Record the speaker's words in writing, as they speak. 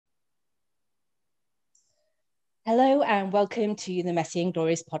Hello and welcome to the Messy and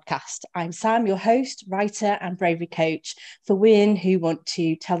Glorious podcast. I'm Sam, your host, writer, and bravery coach for women who want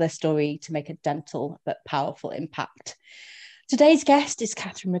to tell their story to make a gentle but powerful impact. Today's guest is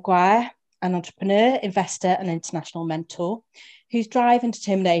Catherine Maguire, an entrepreneur, investor, and international mentor whose drive and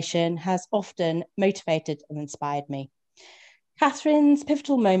determination has often motivated and inspired me. Catherine's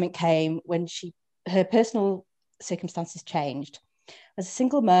pivotal moment came when her personal circumstances changed. As a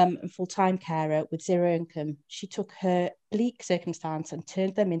single mum and full-time carer with zero income, she took her bleak circumstance and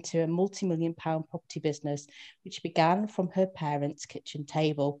turned them into a multi-million pound property business, which began from her parents' kitchen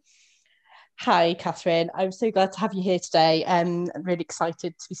table. Hi, Catherine. I'm so glad to have you here today. I'm really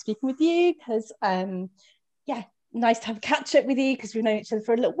excited to be speaking with you because, nice to have a catch up with you because we've known each other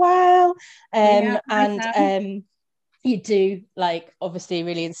for a little while. You do obviously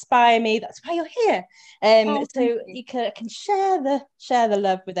really inspire me. That's why you're here. So you can share the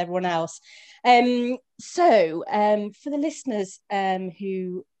love with everyone else. For the listeners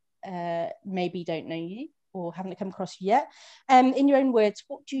who maybe don't know you or haven't come across you yet, in your own words,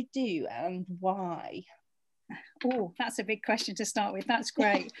 what do you do and why? Oh, that's a big question to start with. That's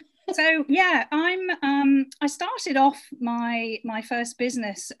great. So yeah, I started off my first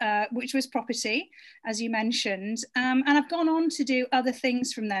business, which was property, as you mentioned, and I've gone on to do other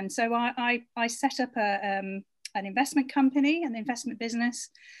things from then. So I set up an investment company, an investment business,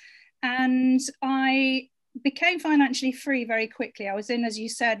 and I became financially free very quickly. I was in, as you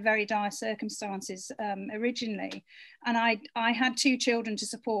said, very dire circumstances originally, and I had two children to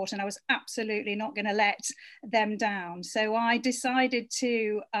support, and I was absolutely not going to let them down. So I decided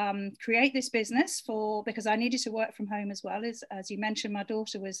to create this business because I needed to work from home as well. As you mentioned, my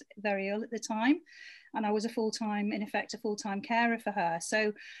daughter was very ill at the time, and I was a full-time carer for her.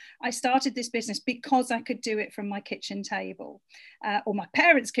 So I started this business because I could do it from my kitchen table, or my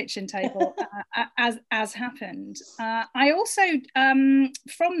parents' kitchen table, as happened. I also,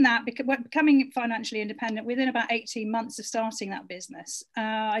 from that, becoming financially independent, within about 18 months of starting that business,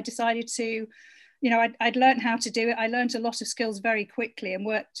 I decided to, I'd learned how to do it. I learned a lot of skills very quickly and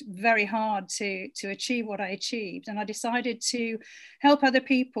worked very hard to achieve what I achieved. And I decided to help other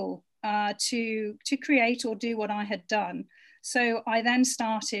people to create or do what I had done. So I then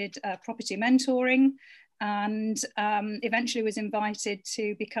started property mentoring, and eventually was invited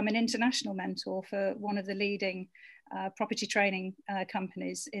to become an international mentor for one of the leading property training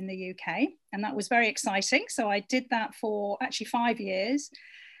companies in the UK. And that was very exciting. So I did that for actually 5 years.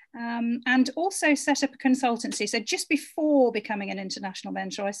 And also set up a consultancy. So just before becoming an international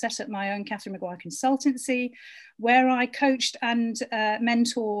mentor, I set up my own Catherine Maguire consultancy, where I coached and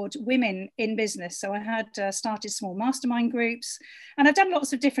mentored women in business. So I had started small mastermind groups, and I've done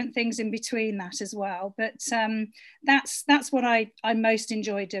lots of different things in between that as well. But that's what I most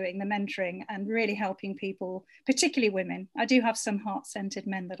enjoy doing, the mentoring and really helping people, particularly women. I do have some heart-centered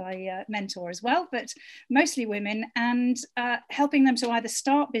men that I mentor as well, but mostly women, and helping them to either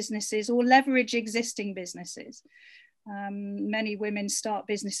start businesses or leverage existing businesses. Many women start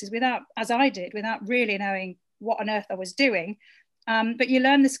businesses as I did, without really knowing what on earth I was doing. But you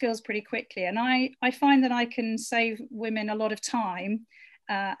learn the skills pretty quickly. And I find that I can save women a lot of time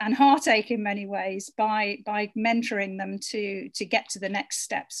and heartache in many ways by mentoring them to get to the next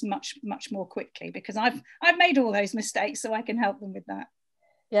steps much more quickly, because I've made all those mistakes, so I can help them with that.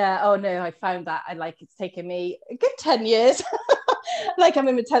 Yeah. Oh no, I found that it's taken me a good 10 years. I'm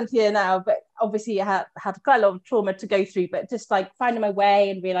in my 10th year now, but obviously I had quite a lot of trauma to go through, but just finding my way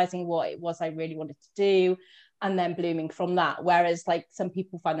and realizing what it was I really wanted to do, and then blooming from that. Whereas some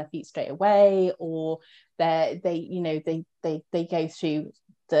people find their feet straight away, or they go through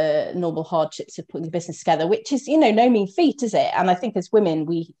the normal hardships of putting the business together, which is no mean feat, is it? And I think as women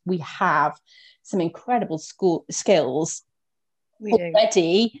we have some incredible skills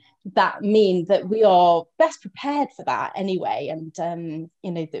already that mean that we are best prepared for that anyway, and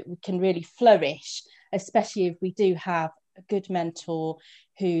that we can really flourish, especially if we do have a good mentor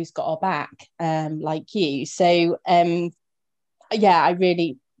who's got our back, like you. So I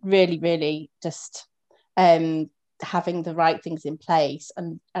really just having the right things in place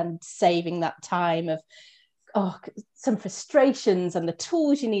and saving that time of some frustrations and the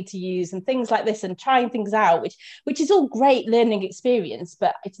tools you need to use and things like this, and trying things out, which is all great learning experience.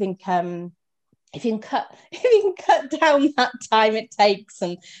 But I think if you can cut down that time it takes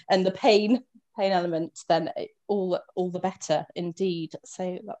and the pain element, then all the better indeed.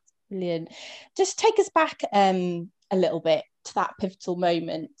 So that's brilliant. Just take us back a little bit to that pivotal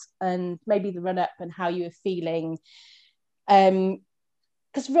moment, and maybe the run up and how you were feeling.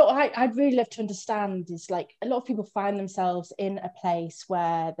 Because I'd really love to understand is a lot of people find themselves in a place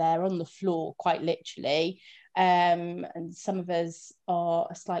where they're on the floor, quite literally, and some of us are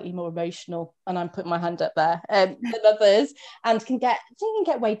slightly more emotional, and I'm putting my hand up there, than others, and can get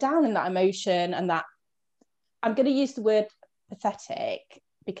weighed down in that emotion. And that, I'm going to use the word pathetic,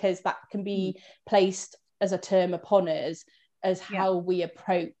 because that can be placed as a term upon us as how we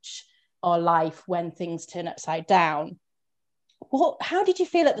approach our life when things turn upside down. How did you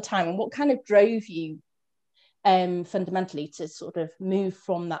feel at the time, and what kind of drove you fundamentally to sort of move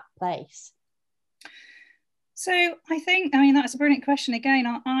from that place? So I mean, that's a brilliant question.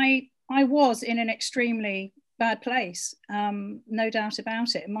 Again, I was in an extremely bad place, no doubt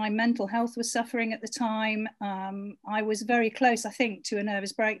about it. My mental health was suffering at the time. I was very close, I think, to a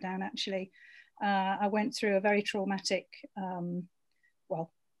nervous breakdown, actually. I went through a very traumatic, a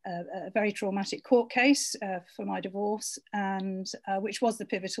very traumatic court case for my divorce, and which was the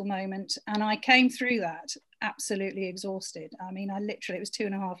pivotal moment. And I came through that absolutely exhausted. I mean, it was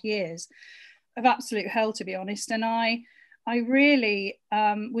 2.5 years of absolute hell, to be honest. And I really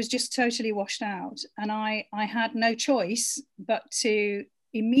was just totally washed out. And I had no choice but to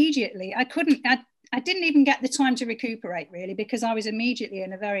immediately, I didn't even get the time to recuperate, really, because I was immediately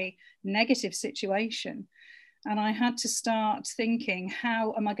in a very negative situation. And I had to start thinking,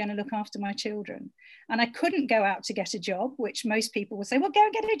 how am I going to look after my children? And I couldn't go out to get a job, which most people would say, well, go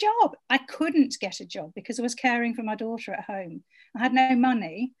and get a job. I couldn't get a job because I was caring for my daughter at home. I had no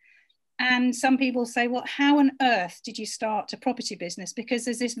money. And some people say, well, how on earth did you start a property business? Because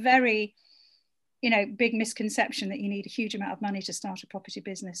there's this very, big misconception that you need a huge amount of money to start a property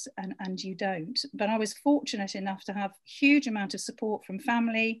business, and you don't. But I was fortunate enough to have a huge amount of support from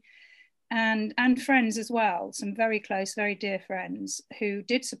family and friends as well, some very close, very dear friends who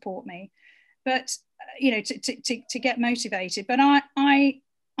did support me, but to get motivated. But I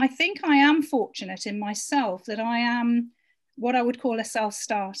think I am fortunate in myself that I am what I would call a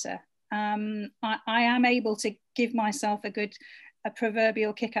self-starter. I am able to give myself a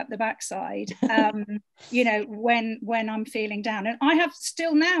proverbial kick up the backside, when I'm feeling down. And I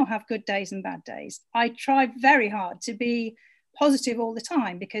still now have good days and bad days. I try very hard to be positive all the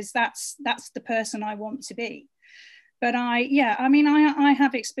time, because that's the person I want to be. But I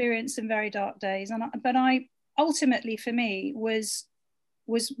have experienced some very dark days, but I ultimately, for me, was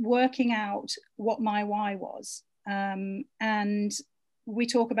working out what my why was. And we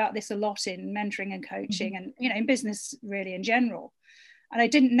talk about this a lot in mentoring and coaching, and in business really in general. And I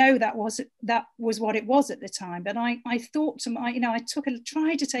didn't know that was what it was at the time. But I thought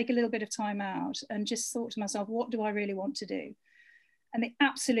tried to take a little bit of time out and just thought to myself, what do I really want to do? And the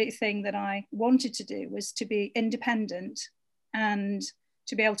absolute thing that I wanted to do was to be independent and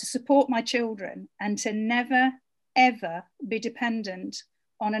to be able to support my children, and to never, ever be dependent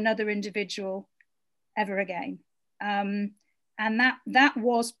on another individual ever again. And that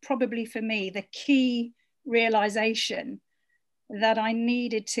was probably for me the key realization, that I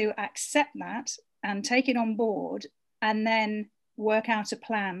needed to accept that and take it on board, and then work out a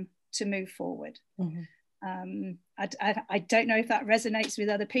plan to move forward. I don't know if that resonates with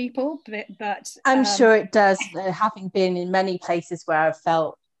other people, but I'm sure it does. Having been in many places where I've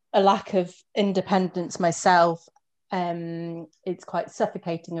felt a lack of independence myself, it's quite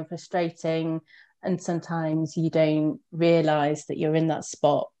suffocating and frustrating. And sometimes you don't realise that you're in that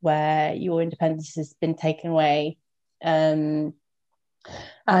spot where your independence has been taken away. And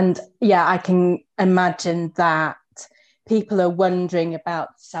yeah, I can imagine that people are wondering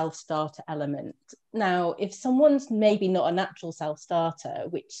about the self-starter element. Now, if someone's maybe not a natural self-starter,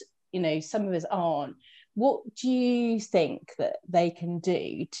 which, some of us aren't, what do you think that they can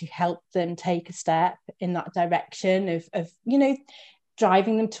do to help them take a step in that direction of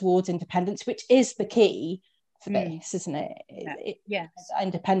driving them towards independence, which is the key for this, isn't it? Yes.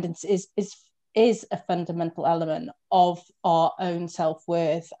 Independence is a fundamental element of our own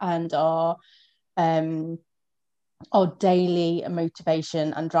self-worth and our daily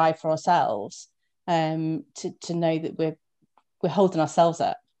motivation and drive for ourselves, to know that we're holding ourselves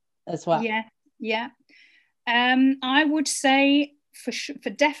up as well. Yeah. I would say for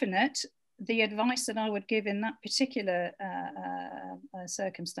definite, the advice that I would give in that particular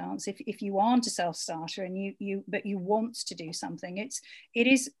circumstance, if you aren't a self-starter and you want to do something, it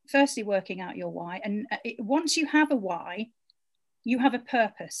is firstly working out your why. And once you have a why, you have a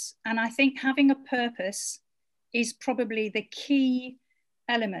purpose. And I think having a purpose is probably the key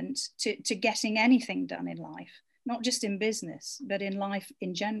element to getting anything done in life, not just in business, but in life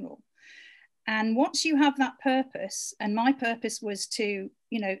in general. And once you have that purpose, and my purpose was to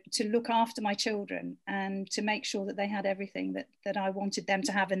look after my children and to make sure that they had everything that I wanted them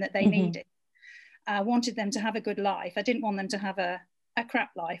to have and that they needed. I wanted them to have a good life. I didn't want them to have a a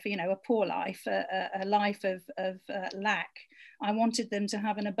crap life, you know, a poor life, a life of lack. I wanted them to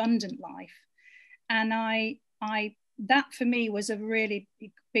have an abundant life. And that for me was a really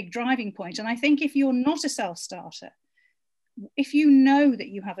big driving point. And I think if you're not a self-starter, if you know that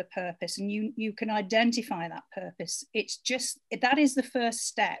you have a purpose and you can identify that purpose, it's just, that is the first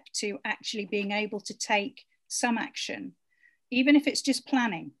step to actually being able to take some action, even if it's just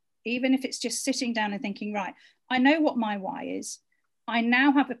planning, even if it's just sitting down and thinking, right, I know what my why is. I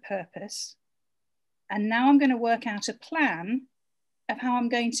now have a purpose. And now I'm going to work out a plan of how I'm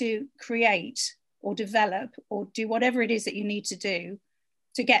going to create or develop or do whatever it is that you need to do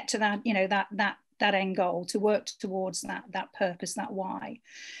to get to that, you know, that end goal, to work towards that purpose, that why.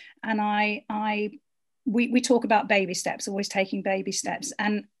 And we talk about baby steps, always taking baby steps,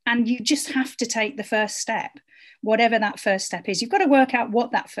 and you just have to take the first step, whatever that first step is. You've got to work out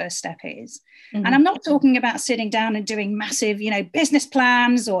what that first step is. Mm-hmm. And I'm not talking about sitting down and doing massive, you know, business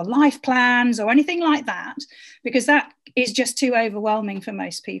plans or life plans or anything like that, because that is just too overwhelming for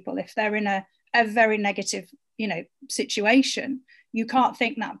most people. If they're in a very negative, you know, situation, you can't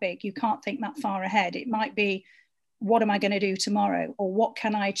think that big, you can't think that far ahead. It might be, what am I going to do tomorrow, or what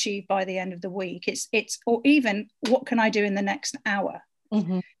can I achieve by the end of the week? It's or even, what can I do in the next hour?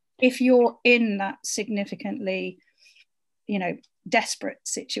 Mm-hmm. If you're in that significantly, you know, desperate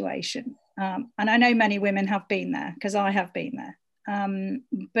situation, and I know many women have been there, because I have been there.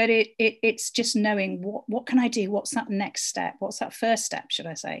 But it's just knowing what can I do? What's that next step? What's that first step, should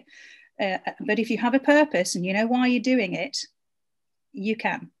I say? But if you have a purpose and you know why you're doing it, you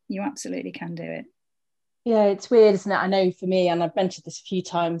absolutely can do it. Yeah, it's weird, isn't it? I know for me, and I've mentioned this a few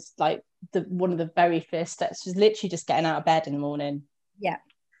times, like one of the very first steps was literally just getting out of bed in the morning. Yeah.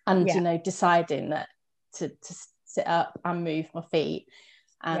 And, you know, deciding that to sit up and move my feet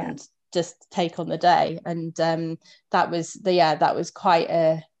and just take on the day. And that was quite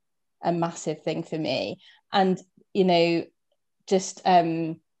a massive thing for me. And, you know, just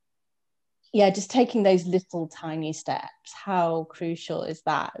taking those little tiny steps, how crucial is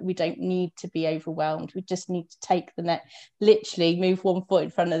that? We don't need to be overwhelmed. We just need to take the next, literally move one foot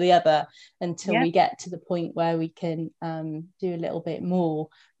in front of the other until we get to the point where we can do a little bit more.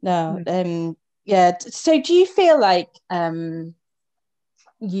 So do you feel like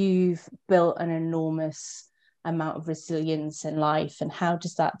you've built an enormous amount of resilience in life, and how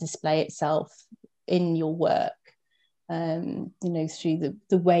does that display itself in your work? You know, through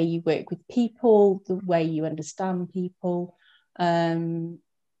the way you work with people, the way you understand people, and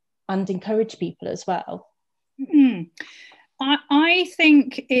encourage people as well. Mm-hmm. I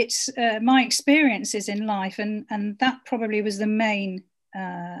think it's my experiences in life, and that probably was the main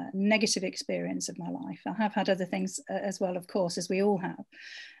negative experience of my life. I have had other things as well, of course, as we all have.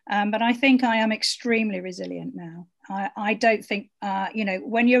 But I think I am extremely resilient now. I don't think, you know,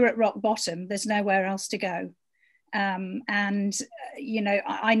 when you're at rock bottom, there's nowhere else to go. And you know,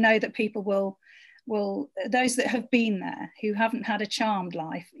 I know that people will those that have been there, who haven't had a charmed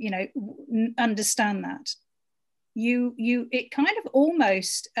life, you know, understand that it kind of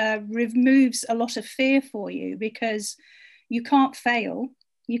almost removes a lot of fear for you, because you can't fail,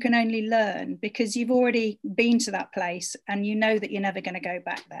 you can only learn, because you've already been to that place and you know that you're never going to go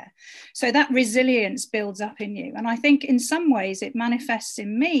back there. So that resilience builds up in you. And I think in some ways it manifests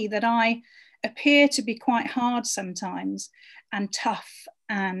in me that I appear to be quite hard sometimes, and tough,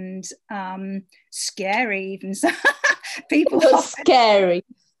 and scary even. People are scary.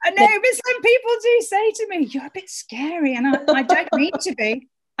 I know, but some people do say to me, you're a bit scary, and I don't mean to be.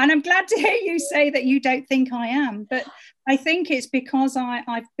 And I'm glad to hear you say that you don't think I am. But I think it's because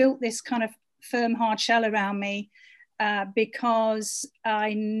I've built this kind of firm, hard shell around me, because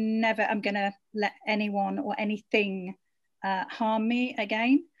I never am going to let anyone or anything harm me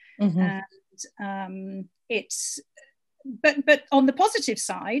again. Mm-hmm. And but on the positive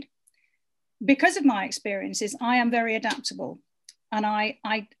side, because of my experiences, I am very adaptable. And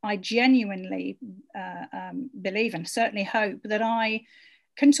I genuinely believe, and certainly hope, that I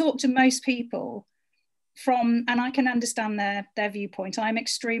can talk to most people and I can understand their viewpoint. I'm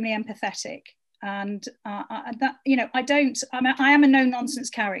extremely empathetic, and that, you know, I am a no nonsense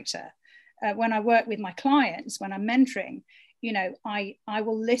character. When I work with my clients, when I'm mentoring, you know, I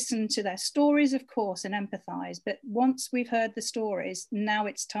will listen to their stories, of course, and empathize. But once we've heard the stories, now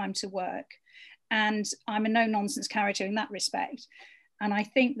it's time to work. And I'm a no nonsense character in that respect. And I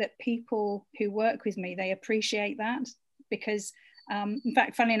think that people who work with me, they appreciate that, because in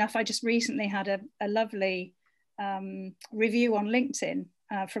fact, funnily enough, I just recently had a lovely review on LinkedIn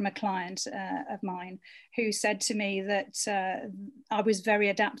from a client of mine, who said to me that I was very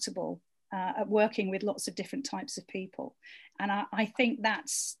adaptable at working with lots of different types of people. And I think that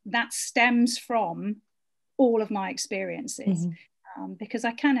stems from all of my experiences. Because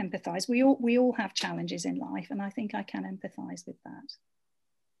I can empathise. We all have challenges in life, and I think I can empathise with that.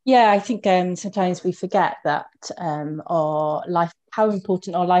 Yeah, I think sometimes we forget that our life, how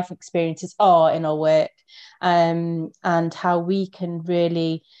important our life experiences are in our work, and how we can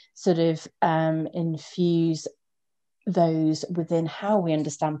really sort of infuse those within how we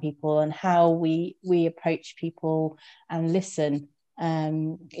understand people and how we approach people and listen,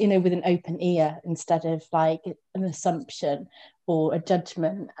 with an open ear instead of like an assumption or a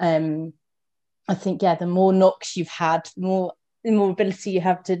judgment. I think, yeah, the more knocks you've had, the more ability you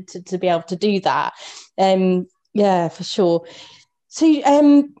have to be able to do that. Yeah, for sure. So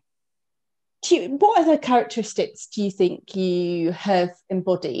what other characteristics do you think you have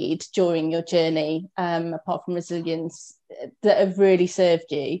embodied during your journey, apart from resilience, that have really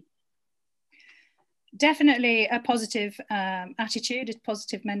served you? Definitely a positive attitude, a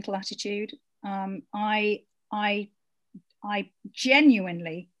positive mental attitude. I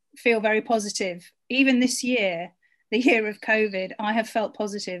genuinely feel very positive. Even this year, the year of COVID, I have felt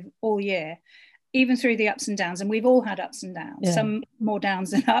positive all year, even through the ups and downs. And we've all had ups and downs, some more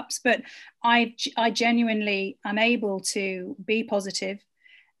downs than ups, but I genuinely am able to be positive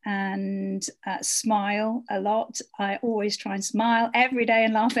and smile a lot. I always try and smile every day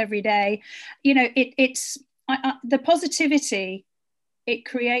and laugh every day. You know, it's the positivity, it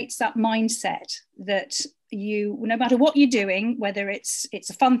creates that mindset that you, no matter what you're doing, whether it's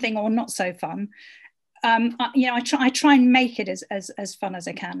a fun thing or not so fun, I try and make it as fun as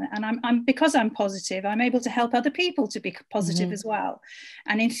I can, and I'm because I'm positive, I'm able to help other people to be positive as well,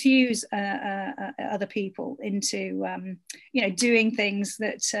 and infuse other people into doing things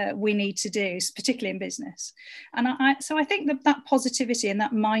that we need to do, particularly in business. And so I think that positivity and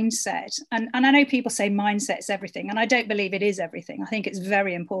that mindset, and I know people say mindset's everything, and I don't believe it is everything. I think it's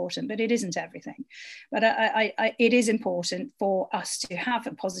very important, but it isn't everything. But it is important for us to have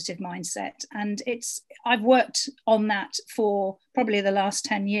a positive mindset, and I've worked on that for probably the last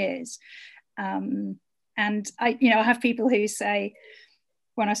 10 years. And I have people who say,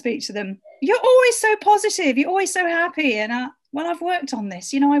 when I speak to them, you're always so positive, you're always so happy. And I've worked on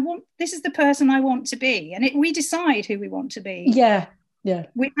this, this is the person I want to be. And we decide who we want to be. Yeah.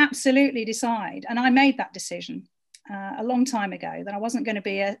 We absolutely decide. And I made that decision a long time ago, that I wasn't going to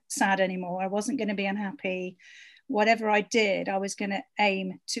be sad anymore. I wasn't going to be unhappy. Whatever I did, I was going to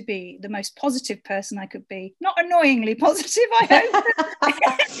aim to be the most positive person I could be. Not annoyingly positive, I hope.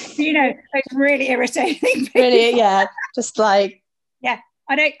 It's really irritating. Really, yeah. Just like, yeah,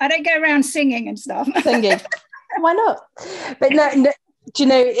 I don't go around singing and stuff. Singing, why not? But no, do you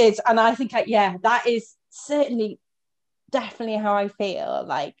know it is? And I think, that is definitely how I feel.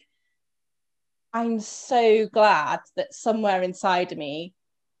 Like, I'm so glad that somewhere inside of me,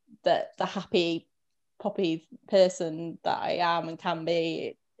 that the happy poppy person that I am and can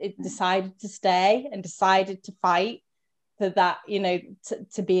be, it decided to stay and decided to fight for that,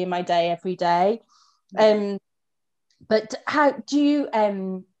 to be in my day every day. But how do you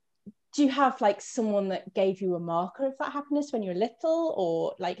have like someone that gave you a marker of that happiness when you were little,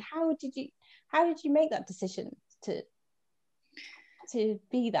 or like how did you make that decision to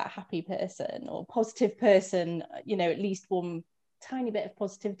be that happy person or positive person, at least one tiny bit of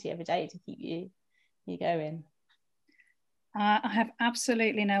positivity every day to keep you going? I have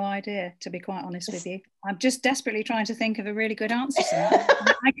absolutely no idea, to be quite honest with you. I'm just desperately trying to think of a really good answer to that.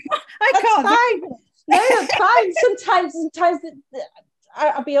 I can't. Fine. No, that's fine. Sometimes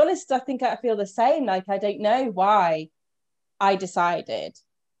I'll be honest, I think I feel the same. Like, I don't know why I decided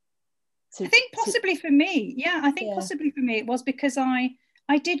to. I think possibly for me, possibly for me, it was because I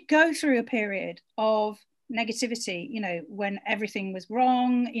did go through a period of negativity, when everything was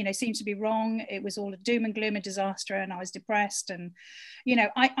wrong, seemed to be wrong. It was all a doom and gloom, a disaster, and I was depressed. And,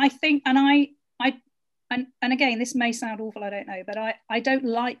 I think, and again, this may sound awful, I don't know, but I don't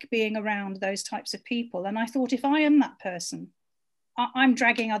like being around those types of people. And I thought, if I am that person, I'm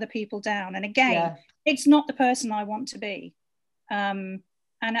dragging other people down. And again, it's not the person I want to be. And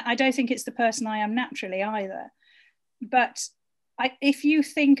I don't think it's the person I am naturally either. But if you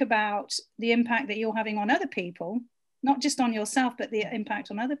think about the impact that you're having on other people, not just on yourself, but the impact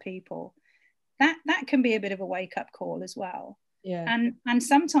on other people, that can be a bit of a wake-up call as well. Yeah. And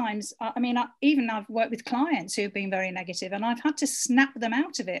sometimes, I've worked with clients who've been very negative, and I've had to snap them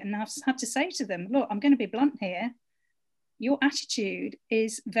out of it. And I've had to say to them, look, I'm going to be blunt here. Your attitude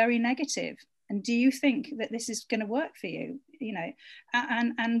is very negative. And do you think that this is going to work for you?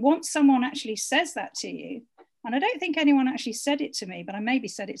 And once someone actually says that to you, and I don't think anyone actually said it to me, but I maybe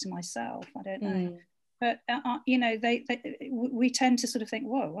said it to myself, I don't know. But you know, we tend to sort of think,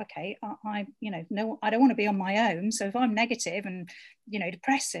 whoa, okay, you know, no, I don't want to be on my own. So if I'm negative and, you know,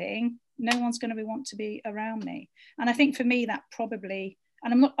 depressing, no one's going to want to be around me. And I think for me, that probably,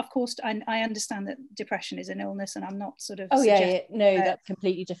 and I'm not, of course, I understand that depression is an illness, and I'm not sort of no, that's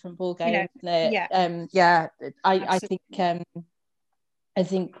completely different ball game, you know, isn't it? I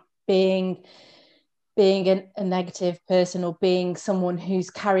think being a negative person, or being someone who's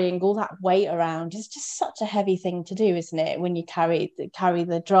carrying all that weight around, is just such a heavy thing to do, isn't it? When you carry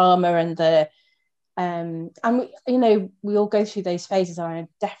the drama and the and we, you know, we all go through those phases. I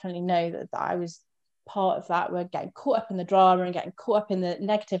definitely know that I was part of that. We're getting caught up in the drama and getting caught up in the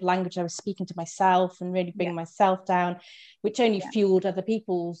negative language I was speaking to myself, and really bringing myself down, which only fueled other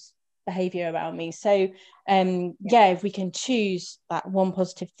people's behavior around me. So if we can choose that one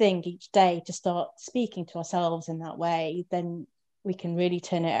positive thing each day to start speaking to ourselves in that way, then we can really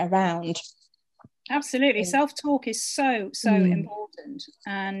turn it around. Absolutely. Self-talk is so important,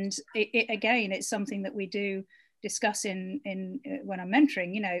 and it again, it's something that we do discuss in when I'm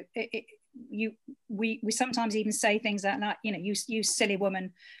mentoring. You know, we sometimes even say things like, you know, you silly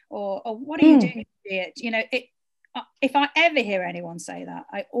woman, or what are you doing, idiot? You know, if I ever hear anyone say that,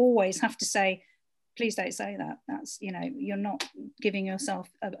 I always have to say, please don't say that. That's, you know, you're not giving yourself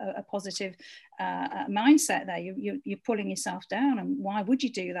a positive mindset there. You're pulling yourself down. And why would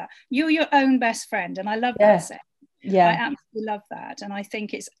you do that? You're your own best friend. And I love that saying. I absolutely love that. And I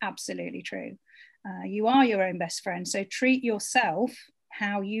think it's absolutely true. You are your own best friend. So treat yourself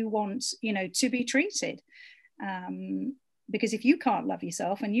how you want, you know, to be treated. Because if you can't love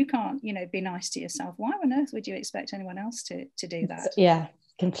yourself and you can't, you know, be nice to yourself, why on earth would you expect anyone else to do that? Yeah,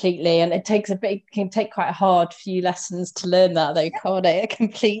 completely. And it can take quite a hard few lessons to learn that, though, can't it?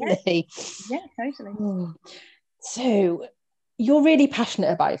 Completely. Yeah, totally. So you're really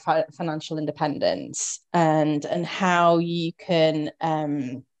passionate about financial independence and how you can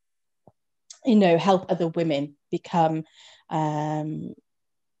you know, help other women become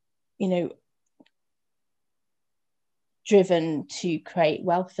you know, driven to create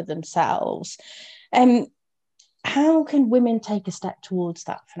wealth for themselves. How can women take a step towards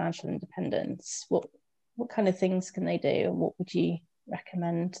that financial independence? What kind of things can they do, and what would you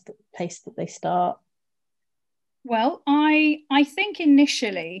recommend the place that they start? Well, I think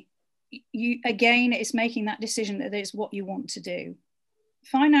initially, it's making that decision that it's what you want to do.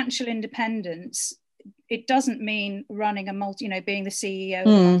 Financial independence, it doesn't mean running being the CEO of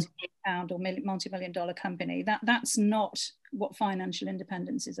a multi-pound or multi-million-dollar company. That's not what financial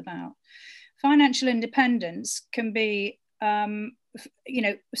independence is about. Financial independence can be, you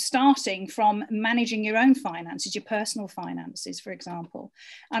know, starting from managing your own finances, your personal finances, for example.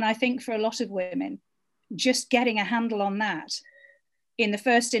 And I think for a lot of women, just getting a handle on that in the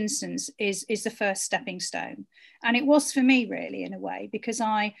first instance is the first stepping stone. And it was for me, really, in a way, because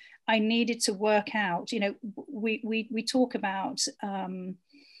I needed to work out, you know, we talk about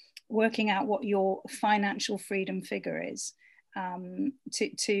working out what your financial freedom figure is,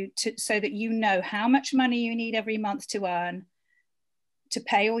 so that you know how much money you need every month to earn to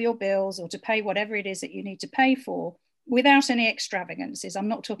pay all your bills, or to pay whatever it is that you need to pay for, without any extravagances. I'm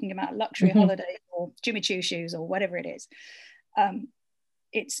not talking about luxury holidays or Jimmy Choo shoes or whatever it is.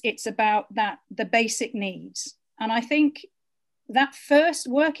 It's about the basic needs. And I think that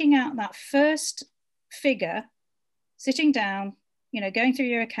working out that first figure, sitting down, you know, going through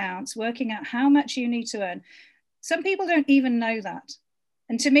your accounts, working out how much you need to earn. Some people don't even know that.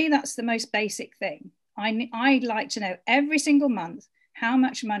 And to me, that's the most basic thing. I'd like to know every single month, how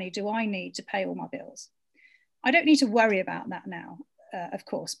much money do I need to pay all my bills? I don't need to worry about that now, of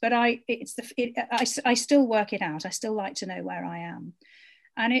course, but I still work it out. I still like to know where I am.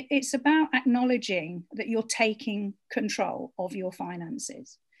 And it's about acknowledging that you're taking control of your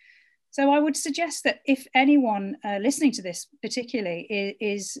finances. So I would suggest that if anyone listening to this particularly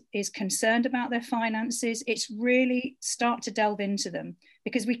is concerned about their finances, it's really start to delve into them,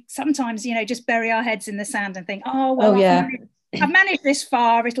 because we sometimes, you know, just bury our heads in the sand and think, oh, well, I've managed this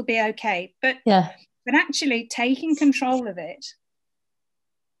far, it'll be okay. But actually taking control of it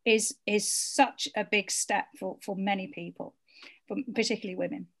is such a big step for many people, particularly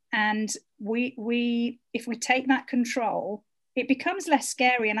women. And if we take that control, it becomes less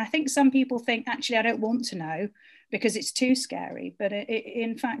scary. And I think some people think, actually, I don't want to know because it's too scary. But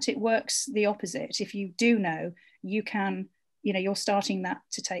in fact, it works the opposite. If you do know, you can, you know, you're starting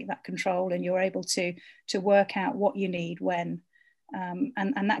to take that control, and you're able to work out what you need when.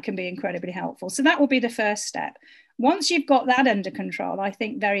 And that can be incredibly helpful. So that will be the first step. Once you've got that under control, I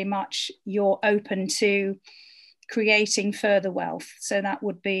think very much you're open to creating further wealth. So that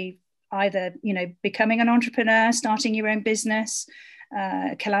would be either, becoming an entrepreneur, starting your own business,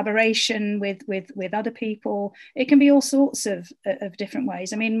 collaboration with other people. It can be all sorts of different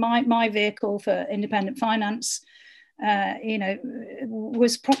ways. I mean, my vehicle for independent finance,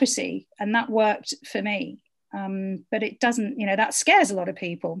 was property, and that worked for me. But it doesn't, that scares a lot of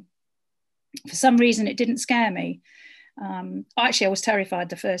people. For some reason, it didn't scare me. Actually, I was terrified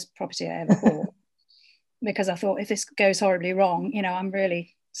the first property I ever bought because I thought, if this goes horribly wrong, I'm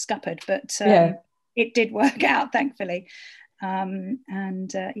really scuppered. But it did work out, thankfully. And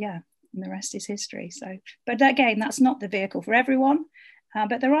the rest is history. So, but again, that's not the vehicle for everyone.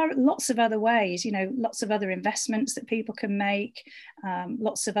 But there are lots of other ways, lots of other investments that people can make,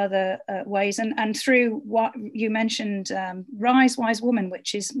 lots of other ways. And through what you mentioned, Rise Wise Woman,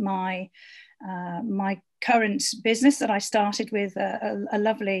 which is my current business that I started with a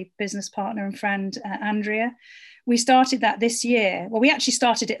lovely business partner and friend, Andrea. We started that this year. Well, we actually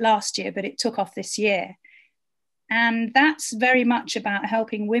started it last year, but it took off this year. And that's very much about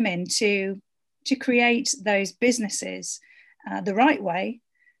helping women to create those businesses the right way,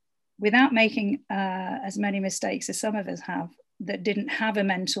 without making as many mistakes as some of us have, that didn't have a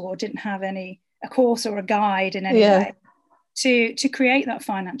mentor, didn't have a course or a guide in any way, to create that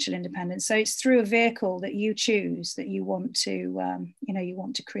financial independence. So it's through a vehicle that you choose, that you want to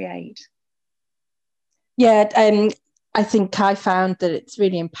create. I think I found that it's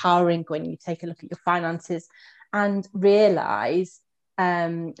really empowering when you take a look at your finances and realize,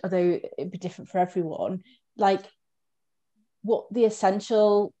 although it'd be different for everyone, like what the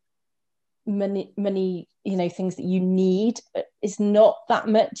essential money, things that you need is not that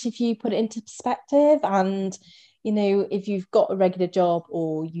much if you put it into perspective. And if you've got a regular job,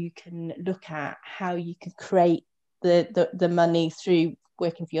 or you can look at how you can create the money through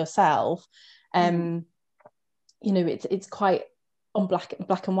working for yourself, it's quite on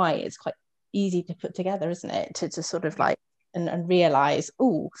black and white. It's quite easy to put together, isn't it, to sort of like and realize,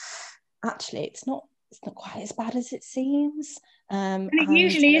 oh, actually it's not quite as bad as it seems. And it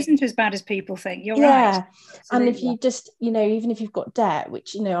usually isn't as bad as people think. You're right. And if you just, even if you've got debt,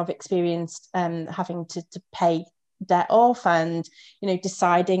 which, I've experienced having to pay debt off, and,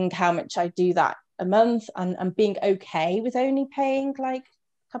 deciding how much I do that a month, and being okay with only paying like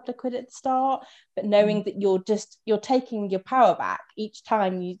a couple of quid at the start, but knowing that you're taking your power back each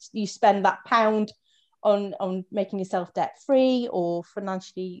time you spend that pound on making yourself debt free or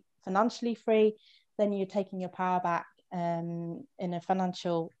financially free, then you're taking your power back in a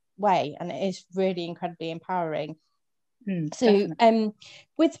financial way, and it is really incredibly empowering. So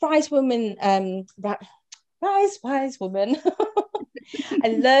with Rise Woman, Rise Wise Woman, I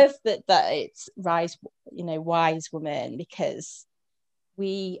love that it's Rise, Wise Woman, because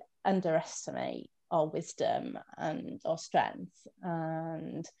we underestimate our wisdom and our strength,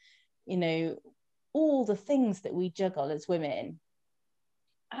 and all the things that we juggle as women.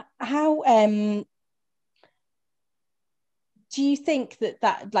 How do you think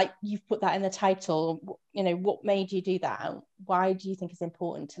that like you've put that in the title, what made you do that? Why do you think it's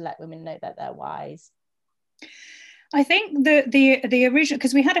important to let women know that they're wise? I think the original,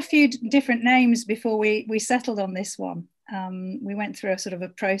 because we had a few different names before we settled on this one. We went through a sort of a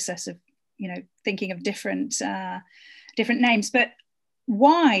process of thinking of different names, but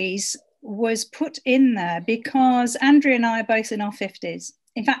Wise was put in there because Andrea and I are both in our 50s.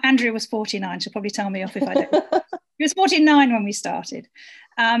 In fact, Andrea was 49. She'll probably tell me off if I don't. She was 49 when we started,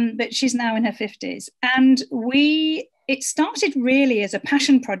 but she's now in her 50s. And it started really as a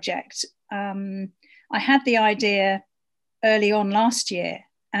passion project. I had the idea early on last year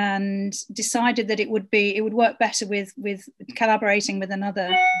and decided that it would work better with collaborating with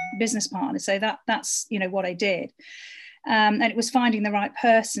another business partner. So that's what I did. And it was finding the right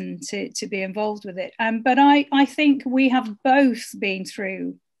person to be involved with it. But I think we have both been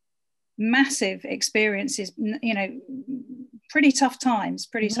through massive experiences, pretty tough times.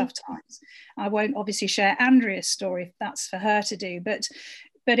 I won't obviously share Andrea's story if that's for her to do, but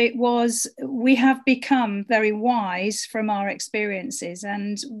we have become very wise from our experiences.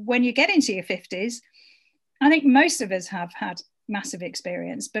 And when you get into your 50s, I think most of us have had massive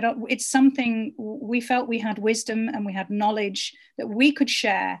experience, but it's something we felt we had wisdom and we had knowledge that we could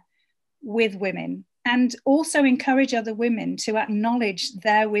share with women, and also encourage other women to acknowledge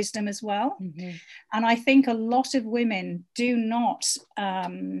their wisdom as well. And I think a lot of women do not,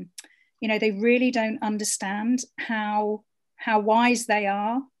 they really don't understand how wise they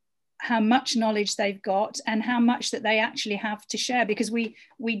are, much knowledge they've got and how much that they actually have to share, because we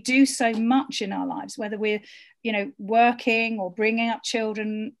do so much in our lives, whether we're, you know, working or bringing up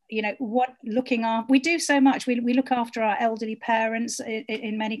children, you know, we do so much. We look after our elderly parents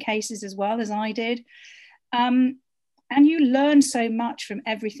in many cases, as well, as I did. And you learn so much from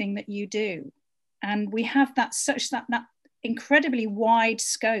everything that you do. And we have that incredibly wide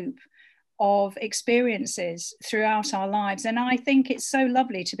scope of experiences throughout our lives. And I think it's so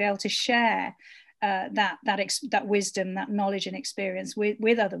lovely to be able to share that wisdom, that knowledge and experience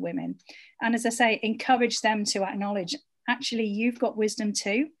with other women. And as I say, encourage them to acknowledge, actually, you've got wisdom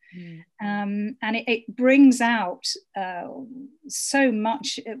too. And it brings out so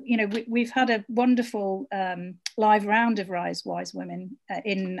much. You know, we've had a wonderful live round of Rise Wise Women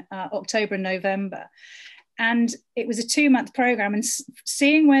in October and November. And it was a 2-month program, and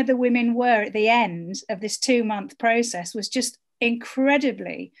seeing where the women were at the end of this 2-month process was just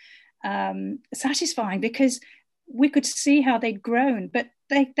incredibly satisfying, because we could see how they'd grown, but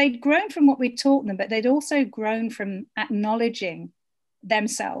they'd grown from what we'd taught them, but they'd also grown from acknowledging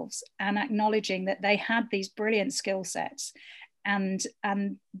themselves and acknowledging that they had these brilliant skill sets, and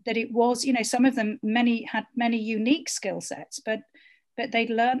that it was, you know, some of them had many unique skill sets, but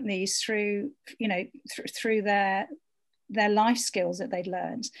they'd learned these through, you know, through their life skills that they'd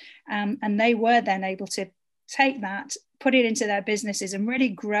learned, and they were then able to take that, put it into their businesses, and really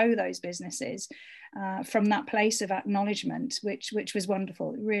grow those businesses from that place of acknowledgement, which was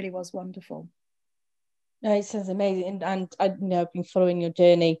wonderful. It really was wonderful. No, it sounds amazing, and I, you know, I've been following your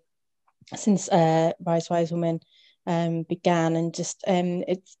journey since Rise Wise Women began, and just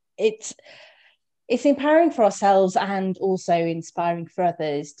it's empowering for ourselves and also inspiring for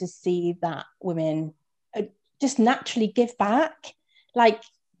others to see that women just naturally give back. Like,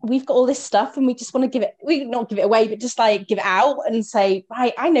 we've got all this stuff and we just want to not give it away, but just like give it out and say,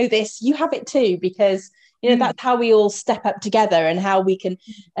 right, I know this, you have it too, because, you know, that's how we all step up together, and how we can,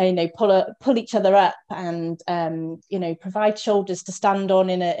 you know, pull each other up, and, you know, provide shoulders to stand on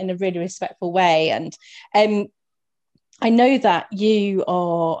in a really respectful way. And I know that you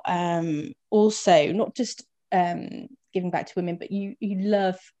are also not just giving back to women, but you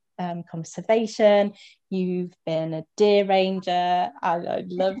love conservation. You've been a deer ranger. I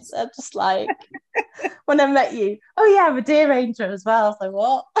love just like when I met you, oh yeah, I'm a deer ranger as well. I was like,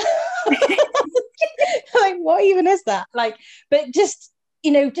 what? Like, what even is that? Like, but just,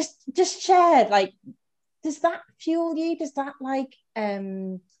 you know, just share. Like, does that fuel you? Does that like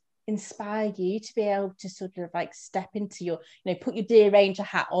inspire you to be able to sort of like step into your, you know, put your deer ranger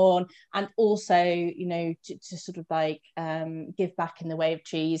hat on, and also, you know, to sort of like give back in the way of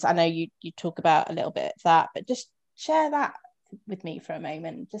trees? I know you talk about a little bit of that, but just share that with me for a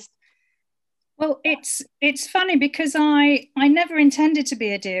moment. Just well, it's funny, because I never intended to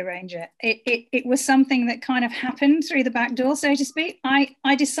be a deer ranger. It was something that kind of happened through the back door, so to speak.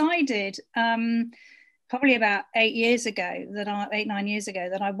 I decided probably about 8 years ago, 9 years ago,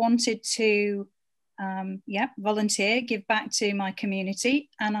 that I wanted to volunteer, give back to my community.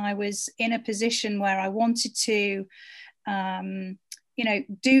 And I was in a position where I wanted to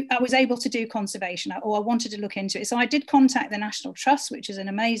I was able to do conservation, or I wanted to look into it. So I did contact the National Trust, which is an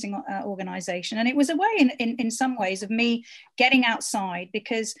amazing organisation. And it was a way in some ways of me getting outside,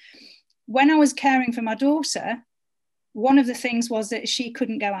 because when I was caring for my daughter, one of the things was that she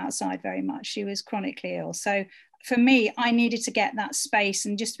couldn't go outside very much. She was chronically ill. So for me, I needed to get that space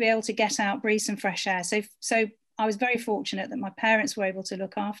and just be able to get out, breathe some fresh air. So I was very fortunate that my parents were able to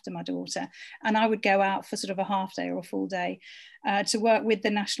look after my daughter, and I would go out for sort of a half day or a full day to work with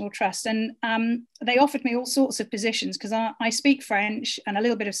the National Trust. And they offered me all sorts of positions, because I speak French and a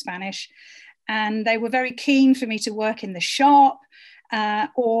little bit of Spanish, and they were very keen for me to work in the shop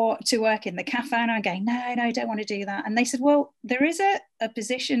or to work in the cafe. And I'm going, no, I don't want to do that. And they said, well, there is a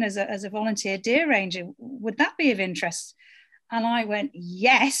position as a volunteer deer ranger. Would that be of interest? And I went,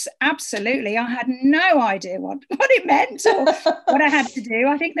 yes, absolutely. I had no idea what it meant or what I had to do.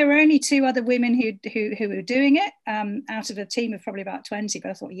 I think there were only 2 other women who were doing it out of a team of probably about 20.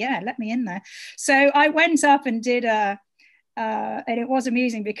 But I thought, yeah, let me in there. So I went up and did and it was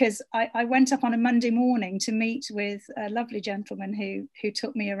amusing, because I went up on a Monday morning to meet with a lovely gentleman who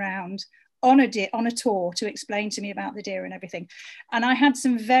took me around on a tour to explain to me about the deer and everything. And I had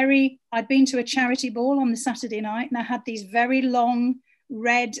I'd been to a charity ball on the Saturday night, and I had these very long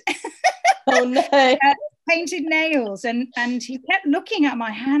red oh no painted nails, and he kept looking at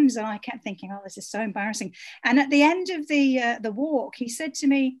my hands, and I kept thinking, oh, this is so embarrassing. And at the end of the walk, he said to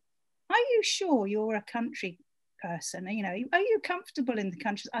me, are you sure you're a country person. You know, are you comfortable in the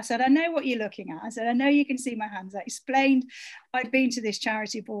country? I said, I know what you're looking at. I said, I know you can see my hands. I explained I'd been to this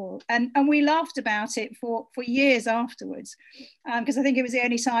charity ball, and we laughed about it for years afterwards, because I think it was the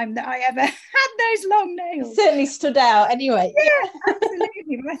only time that I ever had those long nails. Certainly stood out anyway. Yeah,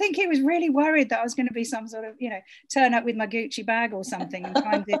 absolutely. But I think he was really worried that I was going to be some sort of, you know, turn up with my Gucci bag or something and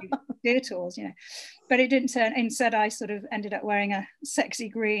try and do deer tours, you know. But it didn't turn. Instead, I sort of ended up wearing a sexy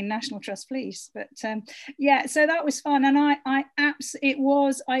green National Trust fleece. But yeah, so that was fun, and it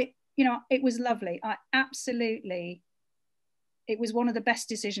was lovely. It was one of the best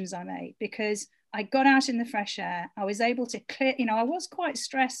decisions I made, because I got out in the fresh air. I was able to clear. You know, I was quite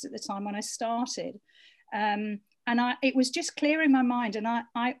stressed at the time when I started, and it was just clearing my mind. And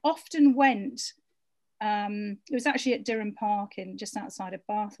I often went. It was actually at Durham Park, just outside of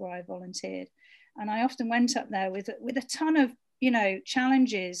Bath, where I volunteered. And I often went up there with a ton of, you know,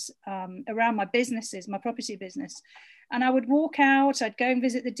 challenges around my businesses, my property business. And I would walk out, I'd go and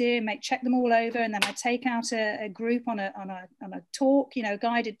visit the deer, check them all over, and then I'd take out a group on a talk, you know,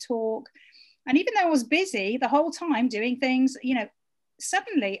 guided talk. And even though I was busy the whole time doing things, you know,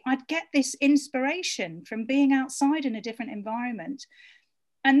 suddenly I'd get this inspiration from being outside in a different environment.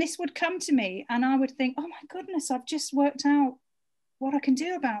 And this would come to me, and I would think, oh my goodness, I've just worked out what I can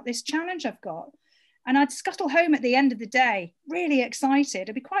do about this challenge I've got. And I'd scuttle home at the end of the day, really excited.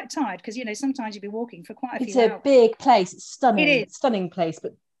 I'd be quite tired because, you know, sometimes you'd be walking for quite a few hours. It's a big place. It's stunning. It is. Stunning place,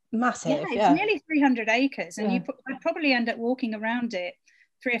 but massive. Yeah, it's nearly 300 acres. And yeah. I'd probably end up walking around it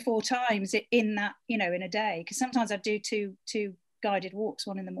 3 or 4 times in that, you know, in a day. Because sometimes I'd do two guided walks,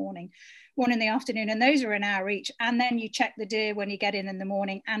 one in the morning, one in the afternoon. And those are an hour each. And then you check the deer when you get in the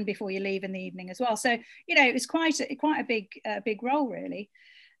morning and before you leave in the evening as well. So, you know, it was quite a big role, really.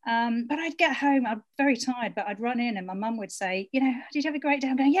 But I'd get home, I'm very tired, but I'd run in and my mum would say, you know, did you have a great day?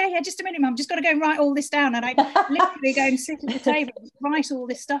 I'm going, yeah, just a minute, mum, just got to go and write all this down. And I'd literally go and sit at the table and write all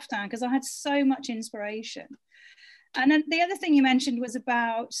this stuff down because I had so much inspiration. And then the other thing you mentioned was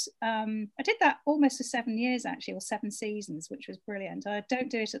about, I did that almost for 7 years actually, or 7 seasons, which was brilliant. I don't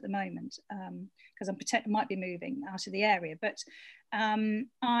do it at the moment because I might be moving out of the area, but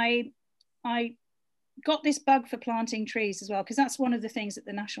I got this bug for planting trees as well, because that's one of the things at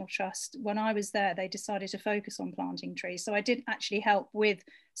the National Trust, when I was there, they decided to focus on planting trees. So I did actually help with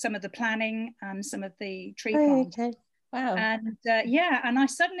some of the planning and some of the tree planting. Okay. Wow. And and I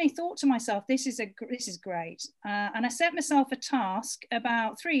suddenly thought to myself, this is great. And I set myself a task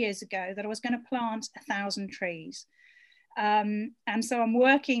about 3 years ago that I was going to plant 1,000 trees. And so I'm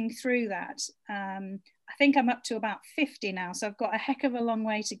working through that. I think I'm up to about 50 now. So I've got a heck of a long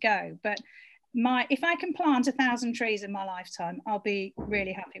way to go. But if I can plant 1,000 trees in my lifetime, I'll be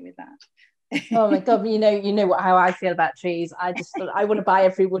really happy with that. Oh my God, you know how I feel about trees. I want to buy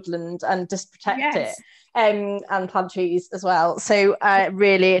every woodland and just protect it, and plant trees as well. So I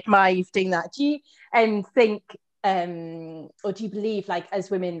really admire you for doing that. Do you think or do you believe, like, as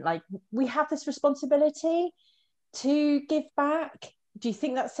women, like, we have this responsibility to give back? Do you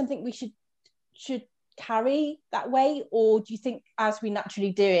think that's something we should carry that way, or do you think as we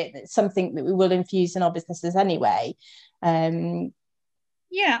naturally do it, it's something that we will infuse in our businesses anyway?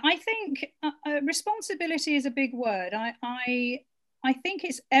 Yeah, I think responsibility is a big word. I think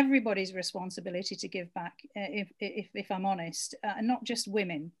it's everybody's responsibility to give back, if I'm honest, and not just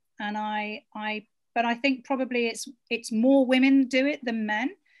women. And but I think probably it's more women do it than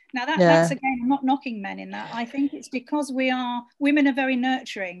men. Now that's again, I'm not knocking men in that. I think it's because women are very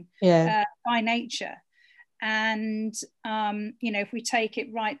nurturing by nature. And you know, if we take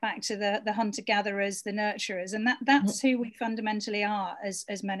it right back to the hunter-gatherers, the nurturers, and that's who we fundamentally are as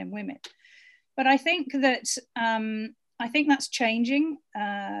men and women. But I think that's changing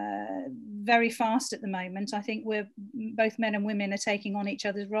very fast at the moment. I think we're both men and women are taking on each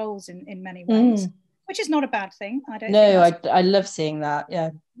other's roles in many ways, which is not a bad thing. I love seeing that. Yeah,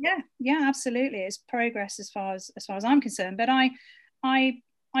 absolutely. It's progress as far as I'm concerned. But I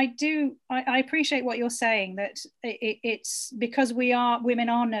appreciate what you're saying, that it's because women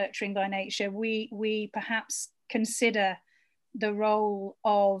are nurturing by nature, we perhaps consider the role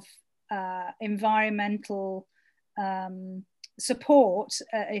of environmental support,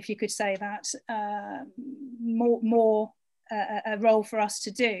 if you could say that, more a role for us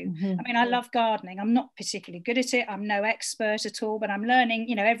to do. I mean, I love gardening. I'm not particularly good at it. I'm no expert at all, but I'm learning.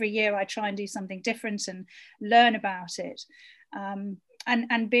 You know, every year I try and do something different and learn about it.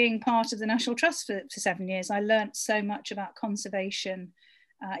 And being part of the National Trust for 7 years, I learned so much about conservation,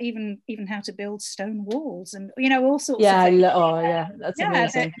 even how to build stone walls, and, you know, all sorts of things. That's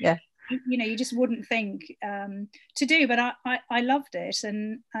amazing. You know, you just wouldn't think to do, but I loved it,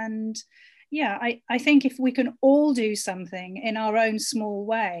 and yeah, I think if we can all do something in our own small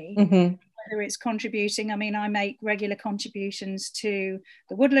way, Mm-hmm. whether it's contributing, I mean, I make regular contributions to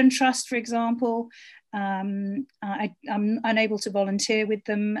the Woodland Trust, for example. I'm unable to volunteer with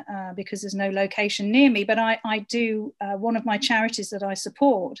them because there's no location near me, but I do, one of my charities that I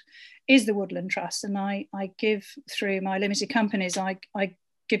support is the Woodland Trust, and I give through my limited companies, I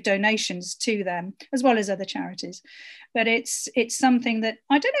give donations to them as well as other charities. But it's something that,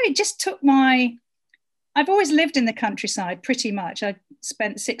 I don't know, it just took I've always lived in the countryside pretty much. I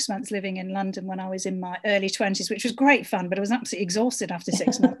spent 6 months living in London when I was in my early 20s, which was great fun, but I was absolutely exhausted after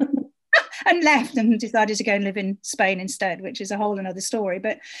 6 months and left and decided to go and live in Spain instead, which is a whole another story.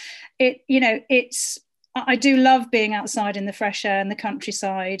 But I do love being outside in the fresh air and the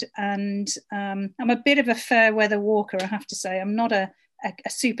countryside. And I'm a bit of a fair weather walker, I have to say. I'm not a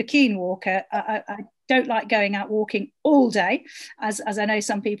super keen walker. I don't like going out walking all day, as I know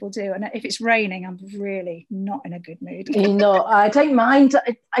some people do. And if it's raining, I'm really not in a good mood. I don't mind.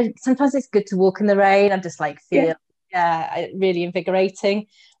 Sometimes it's good to walk in the rain. I just like feel, really invigorating.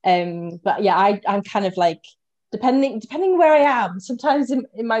 But yeah, I'm kind of like, depending where I am. Sometimes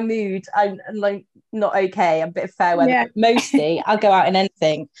in my mood, I'm like not okay. I'm a bit of fair weather. Yeah. But mostly, I'll go out in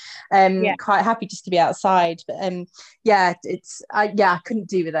anything. Quite happy just to be outside. But I couldn't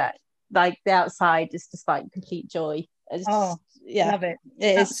do with that. Like the outside is just like complete joy. Love it.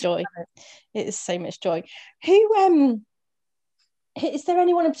 It is joy. It is so much joy. Who is there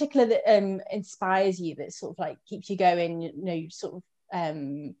anyone in particular that inspires you, that sort of like keeps you going? Sort of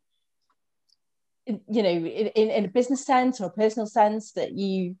in a business sense or a personal sense, that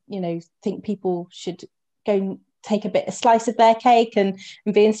you think people should go and take a slice of their cake and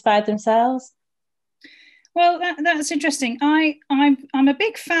be inspired themselves? Well, that's interesting. I'm a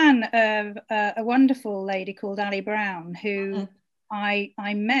big fan of a wonderful lady called Ali Brown, who I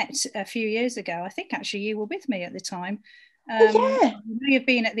met a few years ago. I think actually you were with me at the time. You may have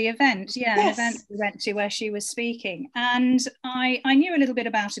been at the event, yes. An event we went to where she was speaking, and I knew a little bit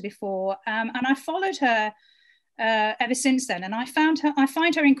about her before, and I followed her ever since then. And I find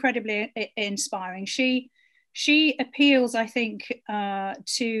her incredibly inspiring. She appeals, I think,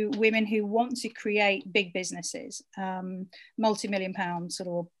 to women who want to create big businesses, multi-million pounds sort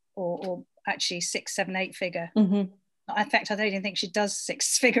of, or actually 6, 7, 8 figure. Mm-hmm. In fact, I don't even think she does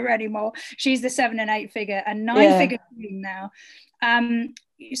 6 figure anymore. She's the 7 and 8 figure and 9 figure queen now.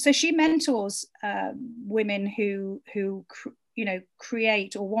 So she mentors women who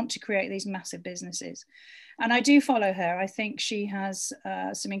create or want to create these massive businesses. And I do follow her. I think she has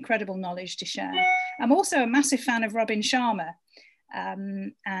some incredible knowledge to share. I'm also a massive fan of Robin Sharma,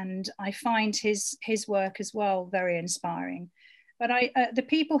 and I find his work as well very inspiring. But the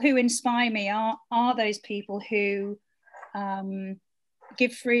people who inspire me are those people who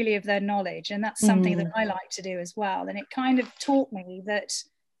give freely of their knowledge, and that's something that I like to do as well. And it kind of taught me that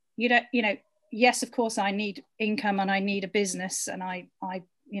yes, of course I need income and I need a business, and I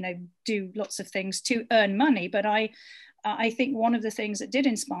do lots of things to earn money, but I think one of the things that did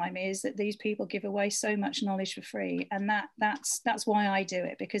inspire me is that these people give away so much knowledge for free, and that's why I do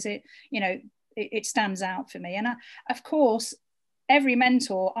it, because it stands out for me. And of course, every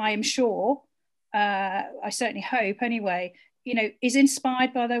mentor, I am sure, I certainly hope anyway, is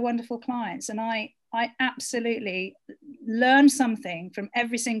inspired by their wonderful clients. And I absolutely learn something from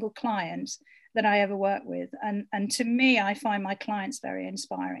every single client that I ever work with. And to me, I find my clients very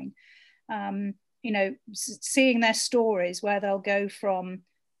inspiring. Seeing their stories where they'll go from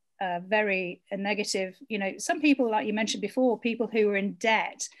very negative, some people, like you mentioned before, people who are in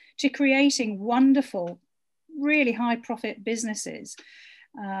debt, to creating wonderful, really high profit businesses.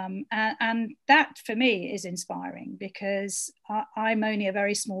 And that for me is inspiring, because I'm only a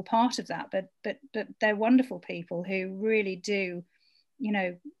very small part of that, but they're wonderful people who really do,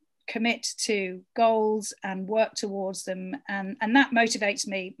 commit to goals and work towards them, and that motivates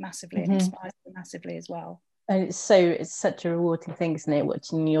me massively and inspires me massively as well. And it's such a rewarding thing, isn't it,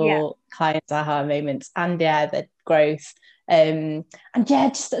 watching your clients' aha moments and their growth, and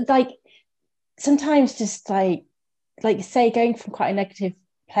just like sometimes just like you say, going from quite a negative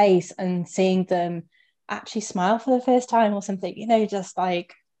place and seeing them actually smile for the first time or something, just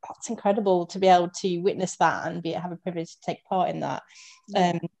like, that's incredible to be able to witness that and have a privilege to take part in that.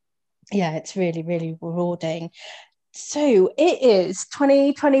 It's really, really rewarding. So it is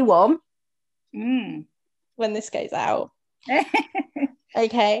 2021 when this goes out.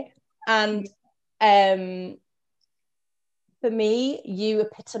 Okay. And for me, you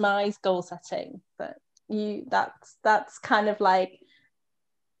epitomize goal setting, but that's kind of like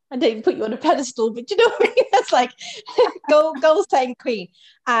I don't put you on a pedestal, but you know what I mean? That's like goal setting queen.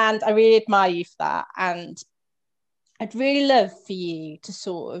 And I really admire you for that. And I'd really love for you to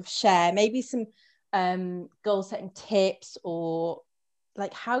sort of share maybe some goal setting tips, or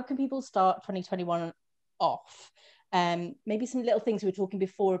like how can people start 2021 off? Maybe some little things we were talking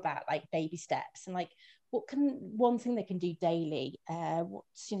before about, like baby steps, and like one thing they can do daily,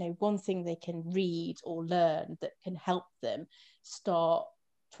 what's one thing they can read or learn that can help them start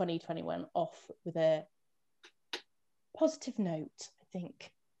 2021 off with a positive note, I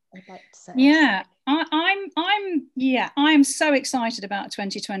think I'd like to say. Yeah, I'm so excited about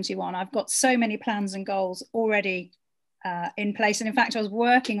 2021. I've got so many plans and goals already in place, and in fact I was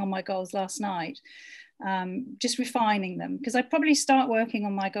working on my goals last night, just refining them, because I probably start working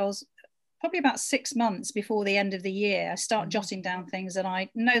on my goals probably about 6 months before the end of the year. I start jotting down things that I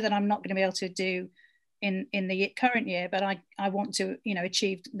know that I'm not going to be able to do in the current year, but I want to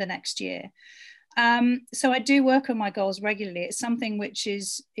achieve the next year. So I do work on my goals regularly. It's something which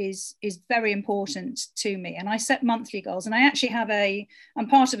is very important to me, and I set monthly goals. And I actually I'm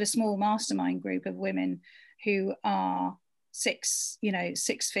part of a small mastermind group of women who are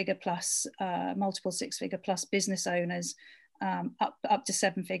six-figure plus, multiple six-figure plus business owners, up to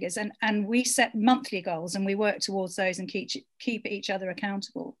 7 figures, and we set monthly goals and we work towards those and keep each other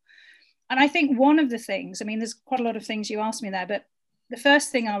accountable. And I think one of the things, I mean, there's quite a lot of things you asked me there, but the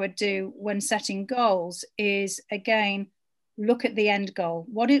first thing I would do when setting goals is, again, look at the end goal.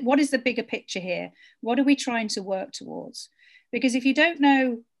 What is the bigger picture here? What are we trying to work towards? Because if you don't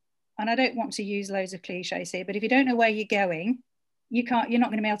know, and I don't want to use loads of cliches here, but if you don't know where you're going, you're not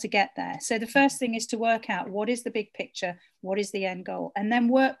going to be able to get there. So the first thing is to work out what is the big picture, what is the end goal, and then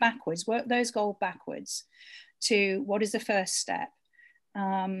work those goals backwards to what is the first step.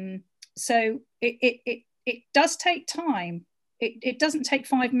 So it does take time. It doesn't take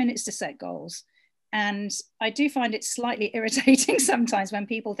 5 minutes to set goals. And I do find it slightly irritating sometimes when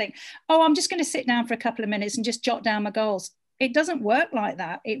people think, oh, I'm just going to sit down for a couple of minutes and just jot down my goals. It doesn't work like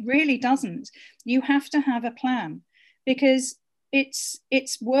that. It really doesn't. You have to have a plan, because it's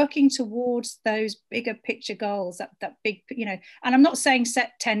working towards those bigger picture goals, that big, and I'm not saying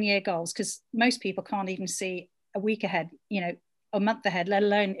set 10-year goals, because most people can't even see a week ahead, a month ahead, let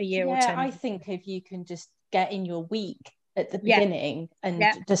alone a year or 10. I think if you can just get in your week at the beginning and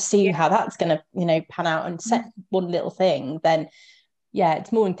just see how that's going to, pan out, and set one little thing, then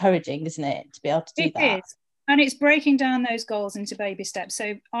it's more encouraging, isn't it, to be able to do that? It is. And it's breaking down those goals into baby steps.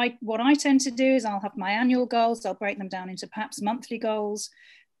 So what I tend to do is I'll have my annual goals, I'll break them down into perhaps monthly goals,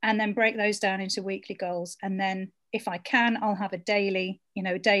 and then break those down into weekly goals. And then if I can, I'll have a daily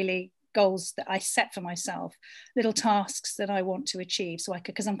goals that I set for myself, little tasks that I want to achieve. So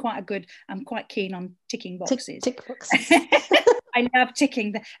because I'm quite keen on ticking boxes. Tick boxes. I love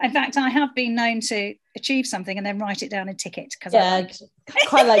ticking. In fact, I have been known to achieve something and then write it down and tick it. I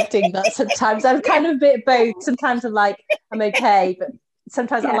quite like doing that sometimes. I'm kind of a bit both. Sometimes I'm like, I'm okay, but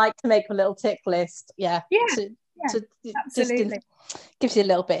sometimes I like to make a little tick list. Absolutely. Just gives you a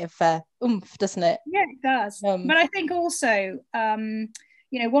little bit of oomph, doesn't it? Yeah, it does. But I think also,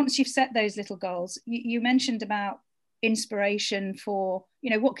 once you've set those little goals, you mentioned about inspiration for,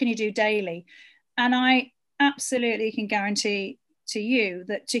 what can you do daily? And I absolutely can guarantee to you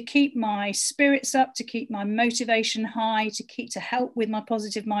that to keep my spirits up, to keep my motivation high, to help with my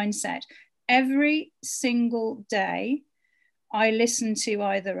positive mindset, every single day I listen to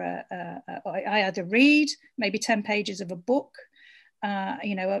I either read maybe 10 pages of a book,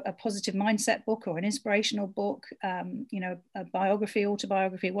 a positive mindset book or an inspirational book, a biography,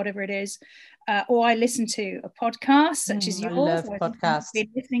 autobiography, whatever it is, or I listen to a podcast such as yours. I love podcasts. I've been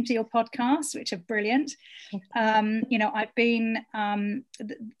listening to your podcasts, which are brilliant. I've been,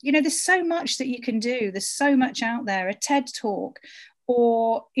 there's so much that you can do. There's so much out there, a TED talk,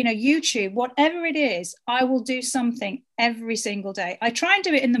 or YouTube, whatever it is, I will do something every single day. I try and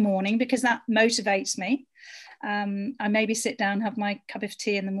do it in the morning because that motivates me. I maybe sit down, have my cup of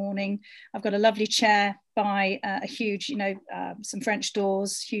tea in the morning. I've got a lovely chair by a huge, some French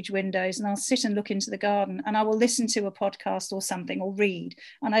doors, huge windows, and I'll sit and look into the garden, and I will listen to a podcast or something, or read.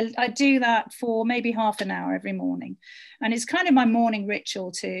 And I do that for maybe half an hour every morning. And it's kind of my morning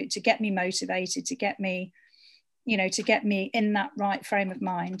ritual to get me motivated, to get me in that right frame of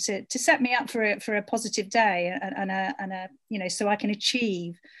mind, to set me up for a positive day, and so I can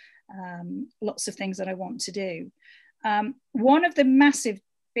achieve lots of things that I want to do. One of the massive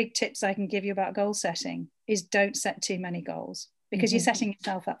big tips I can give you about goal setting is don't set too many goals, because you're setting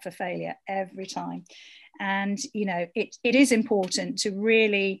yourself up for failure every time. And it is important to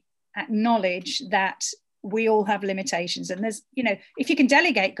really acknowledge that we all have limitations, and there's, you know, if you can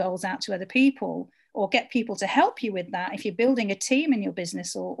delegate goals out to other people or get people to help you with that, if you're building a team in your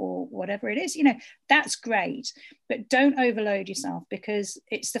business or whatever it is, you know, that's great. But don't overload yourself, because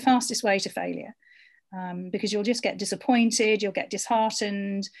it's the fastest way to failure. Because you'll just get disappointed, you'll get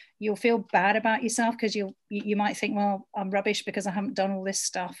disheartened, you'll feel bad about yourself, because you might think, well, I'm rubbish because I haven't done all this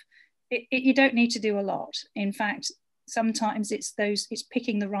stuff. You don't need to do a lot. In fact, sometimes it's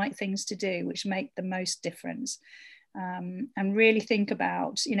picking the right things to do which make the most difference. And really think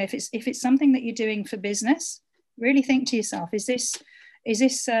about, you know, if it's something that you're doing for business, really think to yourself, is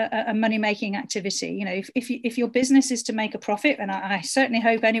this a money-making activity? You know, if your business is to make a profit, and I certainly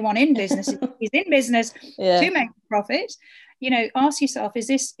hope anyone in business is in business to make a profit, you know, ask yourself, is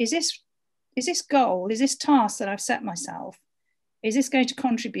this goal, is this task that I've set myself, is this going to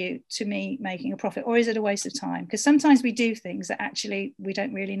contribute to me making a profit, or is it a waste of time? Because sometimes we do things that actually we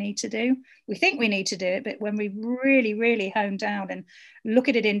don't really need to do. We think we need to do it, but when we really, really hone down and look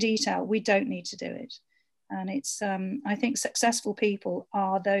at it in detail, we don't need to do it. And it's, I think successful people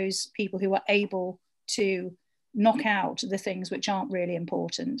are those people who are able to knock out the things which aren't really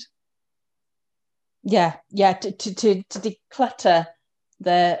important. Yeah, to declutter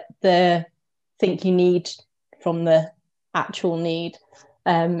the think you need from the actual need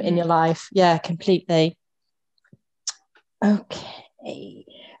in your life. Yeah, completely. Okay.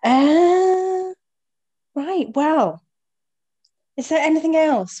 Right, well, is there anything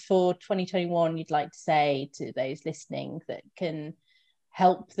else for 2021 you'd like to say to those listening that can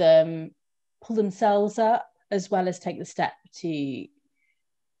help them pull themselves up, as well as take the step to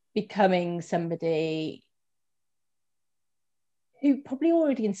becoming somebody who probably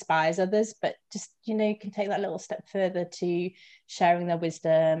already inspires others, but just, you know, can take that little step further to sharing their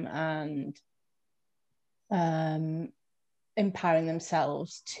wisdom and empowering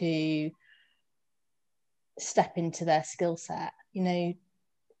themselves to step into their skill set? You know,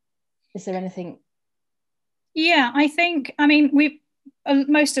 is there anything? Yeah, I think, I mean,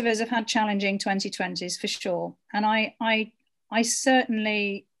 most of us have had challenging 2020s for sure, and I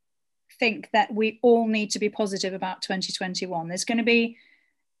certainly think that we all need to be positive about 2021. There's going to be,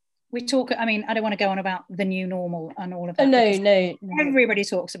 I mean, I don't want to go on about the new normal and all of that. No. Everybody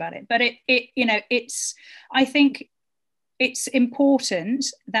talks about it, but you know, I think it's important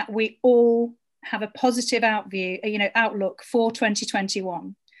that we all have a positive outlook for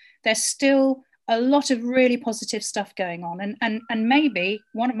 2021. There's still a lot of really positive stuff going on, and maybe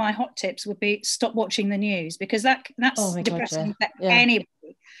one of my hot tips would be stop watching the news, because that's depressing for anybody.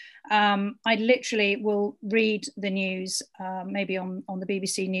 I literally will read the news, maybe on the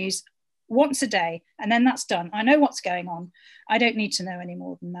BBC News once a day, and then that's done. I know what's going on. I don't need to know any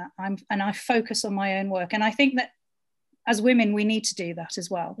more than that. I focus on my own work, and I think that as women we need to do that as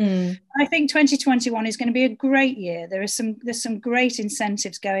well. I think 2021 is going to be a great year. There's some great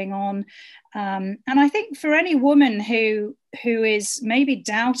incentives going on, and I think for any woman who is maybe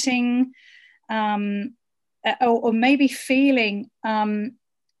doubting or maybe feeling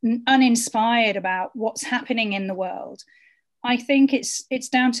uninspired about what's happening in the world, I think it's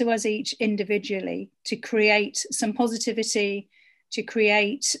down to us each individually to create some positivity, to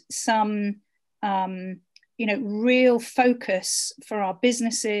create some real focus for our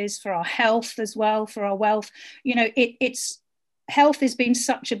businesses, for our health as well, for our wealth. You know, health has been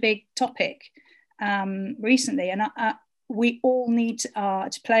such a big topic recently, and we all need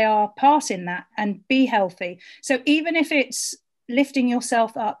to play our part in that and be healthy. So even if it's lifting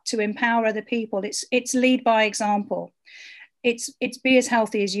yourself up to empower other people, it's lead by example. It's be as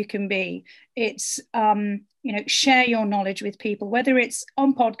healthy as you can be. It's share your knowledge with people, whether it's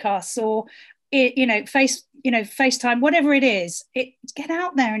on podcasts or FaceTime, whatever it is. Get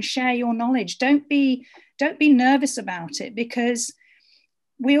out there and share your knowledge. Don't be nervous about it, because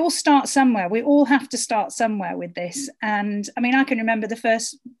we all start somewhere. We all have to start somewhere with this. And I mean, I can remember the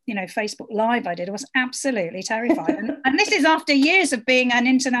first, Facebook Live I did. I was absolutely terrified. and this is after years of being an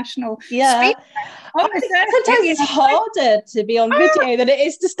international speaker. Sometimes it's harder to be on video than it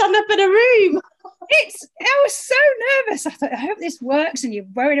is to stand up in a room. I was so nervous. I thought, I hope this works, and you're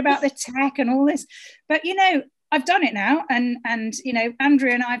worried about the tech and all this. But, I've done it now. And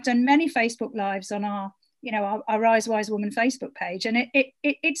Andrea and I have done many Facebook Lives on our Rise Wise Woman Facebook page. And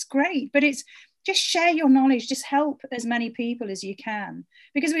it's great, but it's just share your knowledge, just help as many people as you can,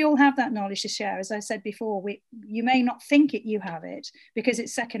 because we all have that knowledge to share. As I said before, you may not think you have it because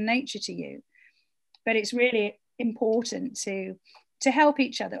it's second nature to you, but it's really important to help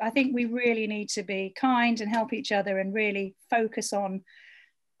each other. I think we really need to be kind and help each other and really focus on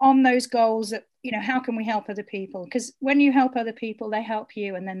those goals that, how can we help other people? Because when you help other people, they help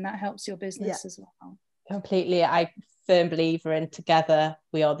you, and then that helps your business as well. Completely. I firm believer in together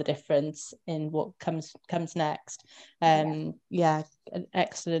we are the difference in what comes next.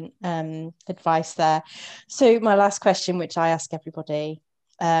 Excellent advice there. So my last question, which I ask everybody,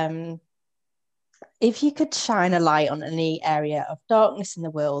 if you could shine a light on any area of darkness in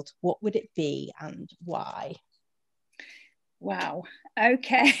the world, what would it be and why? Wow.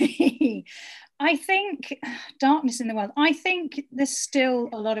 Okay. I think darkness in the world. I think there's still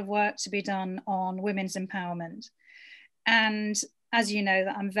a lot of work to be done on women's empowerment. And as you know,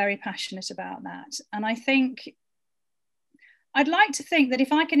 that I'm very passionate about that. And I think I'd like to think that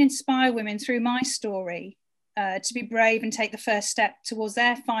if I can inspire women through my story to be brave and take the first step towards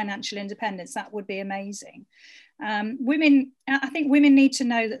their financial independence, that would be amazing. I think women need to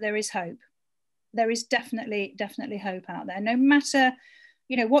know that there is hope. There is definitely hope out there, no matter,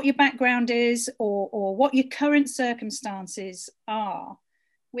 you know, what your background is or what your current circumstances are.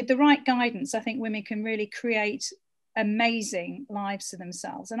 With the right guidance, I think women can really create amazing lives for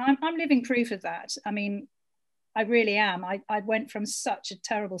themselves. And I'm living proof of that. I mean, I really am. I went from such a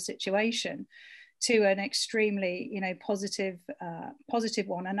terrible situation to an extremely, you know, positive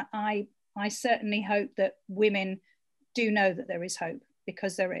one. And I certainly hope that women do know that there is hope,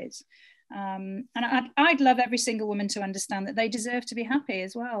 because there is. And I'd love every single woman to understand that they deserve to be happy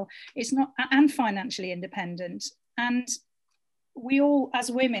as well. It's not, and financially independent. And we all,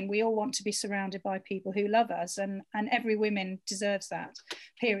 as women, we all want to be surrounded by people who love us, and every woman deserves that,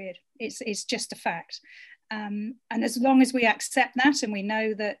 period. It's just a fact. And as long as we accept that and we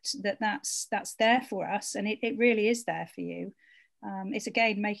know that's there for us, and it really is there for you, it's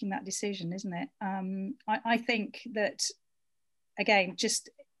again making that decision, isn't it? I think that, again, just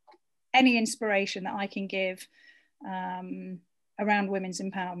any inspiration that I can give around women's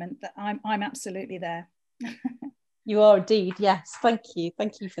empowerment, that I'm absolutely there. You are indeed, yes. Thank you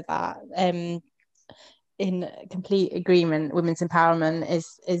for that. In complete agreement, women's empowerment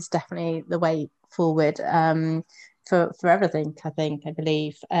is definitely the way forward for everything. I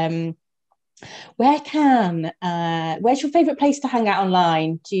believe. Where's your favourite place to hang out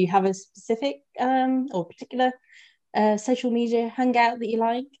online? Do you have a specific or particular social media hangout that you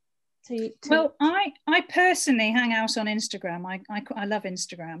like? Well, I personally hang out on Instagram. I love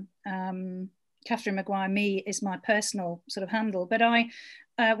Instagram. Catherine Maguire Me is my personal sort of handle, but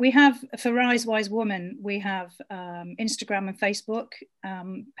we have, for Rise Wise Woman, we have Instagram and Facebook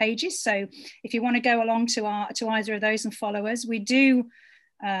pages. So if you want to go along to either of those and follow us, we do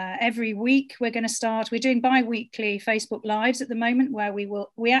every week. We're doing bi-weekly Facebook Lives at the moment, where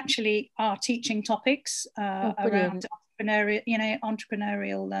we actually are teaching topics around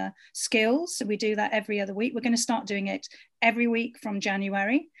entrepreneurial skills. So we do that every other week. We're going to start doing it every week from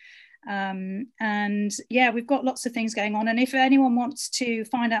January. And yeah, we've got lots of things going on. And if anyone wants to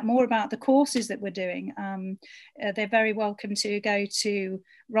find out more about the courses that we're doing, they're very welcome to go to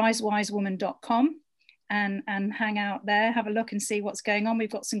risewisewoman.com and hang out there, have a look and see what's going on.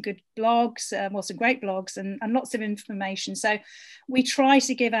 We've got some good blogs, some great blogs and lots of information. So we try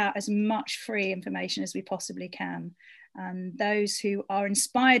to give out as much free information as we possibly can. And those who are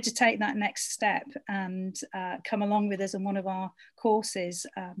inspired to take that next step and come along with us on one of our courses,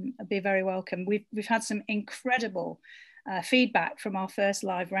 be very welcome. We've had some incredible feedback from our first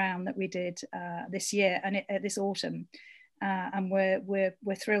live round that we did this year and this autumn. And we're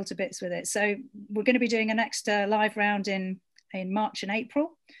thrilled to bits with it. So we're going to be doing a next live round in March and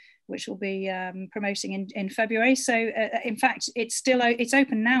April, which we'll be promoting in February. So in fact, it's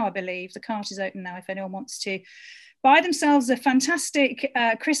open now, I believe. The cart is open now if anyone wants to buy themselves a fantastic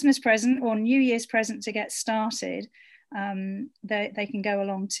Christmas present or New Year's present to get started. They can go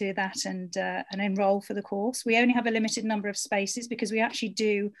along to that and enroll for the course. We only have a limited number of spaces because we actually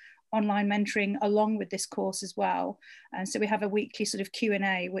do online mentoring along with this course as well. And so we have a weekly sort of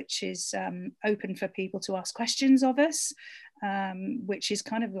Q&A, which is open for people to ask questions of us, which is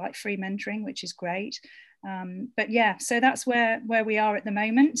kind of like free mentoring, which is great. But yeah, so that's where we are at the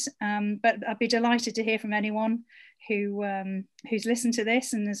moment. But I'd be delighted to hear from anyone who's listened to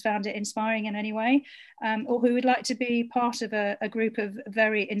this and has found it inspiring in any way, or who would like to be part of a group of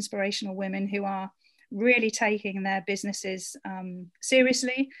very inspirational women who are really taking their businesses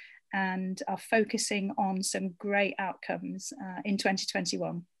seriously and are focusing on some great outcomes in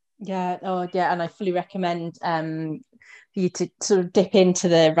 2021. Yeah, and I fully recommend for you to sort of dip into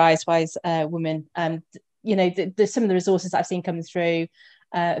the Rise Wise Woman. You know, some of the resources that I've seen coming through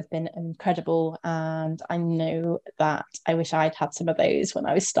have been incredible, and I know that I wish I'd had some of those when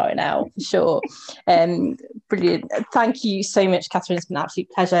I was starting out, for sure. Brilliant. Thank you so much, Catherine. It's been an absolute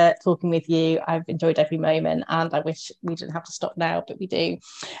pleasure talking with you. I've enjoyed every moment, and I wish we didn't have to stop now, but we do.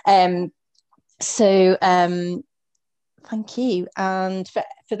 So thank you. And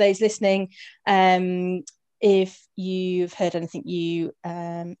for those listening, if you've heard anything you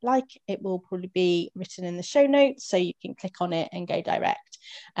like, it will probably be written in the show notes, so you can click on it and go direct.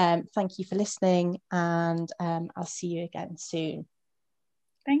 Thank you for listening, and I'll see you again soon.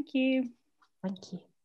 Thank you. Thank you.